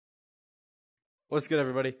What's good,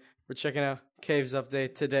 everybody? We're checking out Caves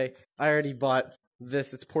update today. I already bought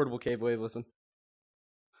this. It's portable cave wave. Listen,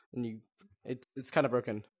 and it's kind of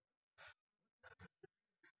broken.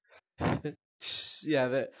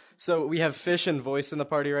 Yeah. So we have Fish and Voice in the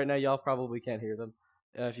party right now. Y'all probably can't hear them.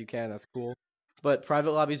 If you can, that's cool. But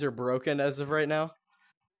private lobbies are broken as of right now.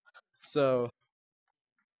 So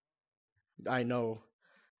I know.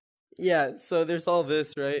 Yeah. So there's all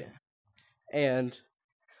this, right? And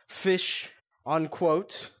Fish on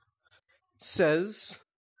quote says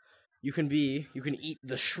you can eat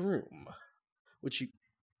the shroom, which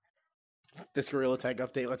this Gorilla Tag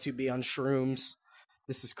update lets you be on shrooms.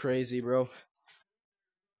 This is crazy, bro.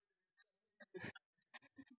 Yeah,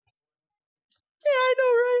 I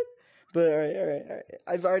know, right? But all right.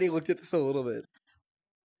 I've already looked at this a little bit.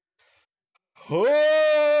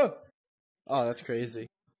 Oh, that's crazy.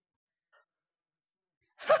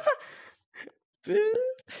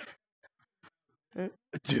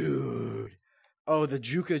 Dude. Oh, the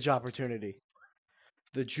jukage opportunity.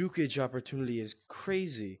 The jukage opportunity is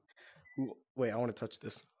crazy. Ooh, wait, I want to touch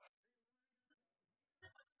this.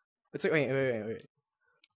 It's like wait.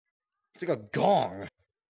 It's like a gong.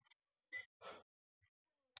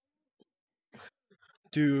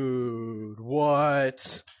 Dude,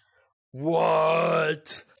 what?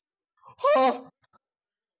 What? Oh!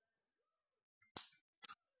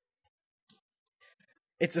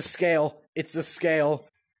 It's a scale. It's a scale.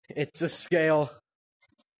 It's a scale.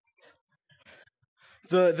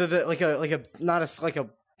 The like a not a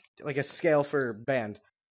like a scale for band.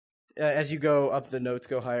 As you go up, the notes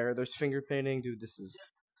go higher. There's finger painting, dude. This is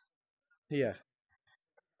the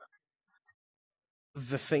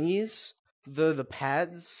thingies, the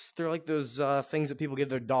pads. They're like those things that people give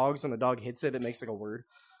their dogs. When the dog hits it, it makes like a word.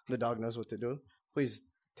 The dog knows what to do. Please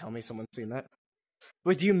tell me someone's seen that.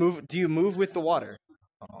 Wait, do you move? Do you move with the water?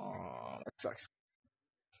 Oh, that sucks.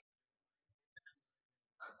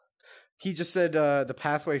 He just said the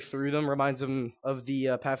pathway through them reminds him of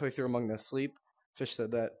the pathway through Among the Sleep. Fish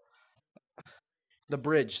said that. The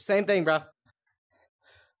bridge, same thing, bro.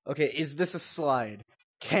 Okay, is this a slide?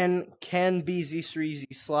 Can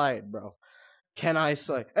BZ3Z slide, bro? Can I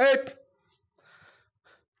slide? Hey!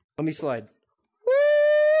 Let me slide.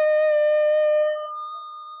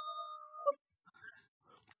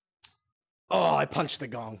 Oh, I punched the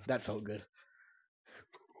gong. That felt good.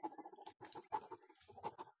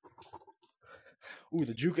 Ooh,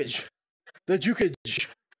 the jukage. The jukage.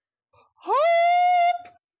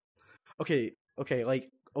 Okay, like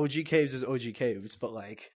OG Caves is OG Caves, but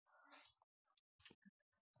like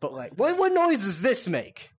what noise does this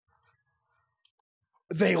make?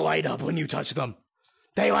 They light up when you touch them.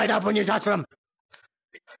 They light up when you touch them.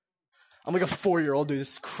 I'm like a 4-year-old, dude.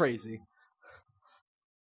 This is crazy.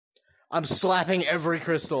 I'm slapping every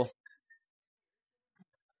crystal.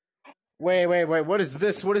 Wait. What is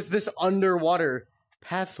this? What is this underwater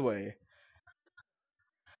pathway?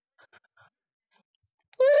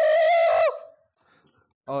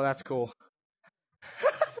 Oh, that's cool.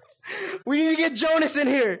 We need to get Jonas in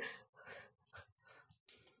here.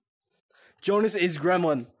 Jonas is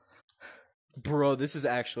Gremlin. Bro, this is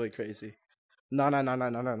actually crazy. No.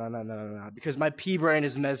 Because my pea brain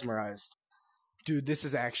is mesmerized. Dude, this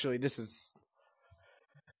is.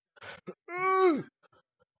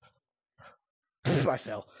 I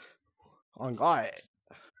fell. On God.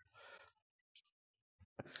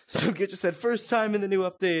 So Git just said, first time in the new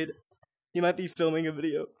update. You might be filming a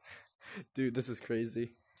video. Dude, this is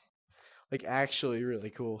crazy. Like, actually really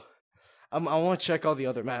cool. I want to check all the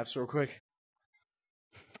other maps real quick.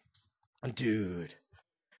 Dude.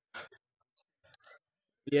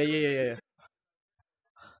 Yeah.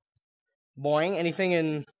 Boing, anything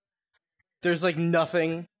in... There's, like,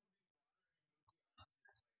 nothing.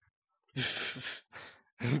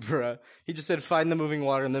 Bruh. He just said, find the moving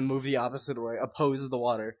water and then move the opposite way. Oppose the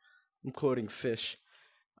water. I'm quoting Fish.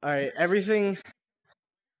 Alright, everything...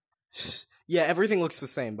 Yeah, everything looks the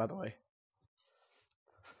same, by the way.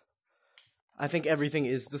 I think everything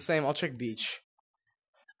is the same. I'll check beach.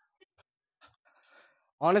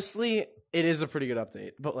 Honestly, it is a pretty good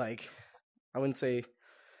update, but like, I wouldn't say...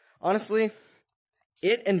 Honestly,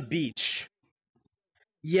 it and beach.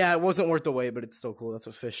 Yeah, it wasn't worth the wait, but it's still cool. That's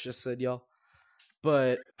what Fish just said, y'all.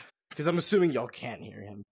 But, because I'm assuming y'all can't hear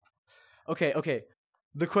him. Okay.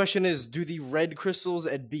 The question is, do the red crystals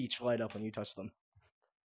at beach light up when you touch them?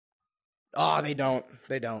 Oh, they don't.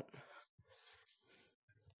 They don't.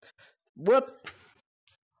 Whoop!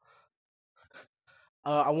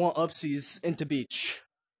 I want upsies into beach.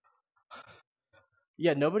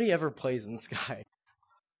 Yeah, nobody ever plays in Sky.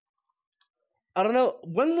 I don't know.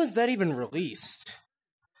 When was that even released?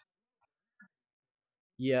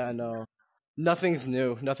 Yeah, no. Nothing's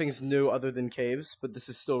new. Nothing's new other than caves, but this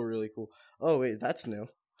is still really cool. Oh wait, that's new.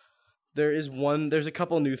 There's a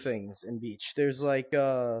couple new things in beach. There's like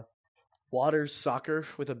water soccer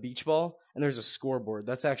with a beach ball, and there's a scoreboard.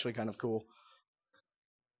 That's actually kind of cool.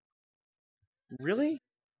 Really?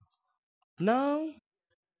 No.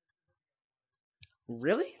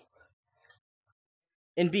 Really?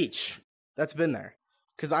 In beach. That's been there.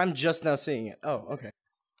 Cuz I'm just now seeing it. Oh, okay.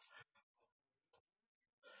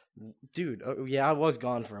 Dude, oh, yeah, I was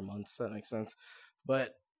gone for a month, so that makes sense.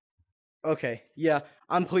 But okay. Yeah,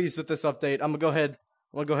 I'm pleased with this update. I'm going to go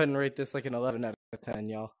ahead and rate this like an 11 out of 10,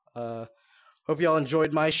 y'all. Hope y'all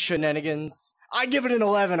enjoyed my shenanigans. I give it an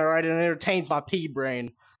 11, all right? It entertains my pea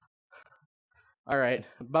brain. All right.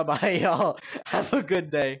 Bye-bye, y'all. Have a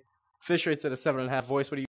good day. Fish rates at a 7.5.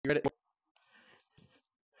 Voice, what do you rate it?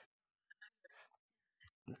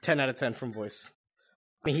 10 out of 10 from voice.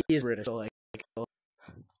 I mean, he is British, so like.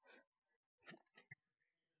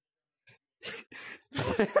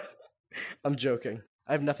 I'm joking.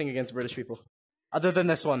 I have nothing against British people. Other than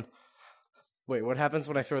this one. Wait, what happens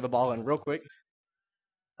when I throw the ball in? Real quick.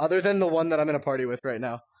 Other than the one that I'm in a party with right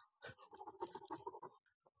now.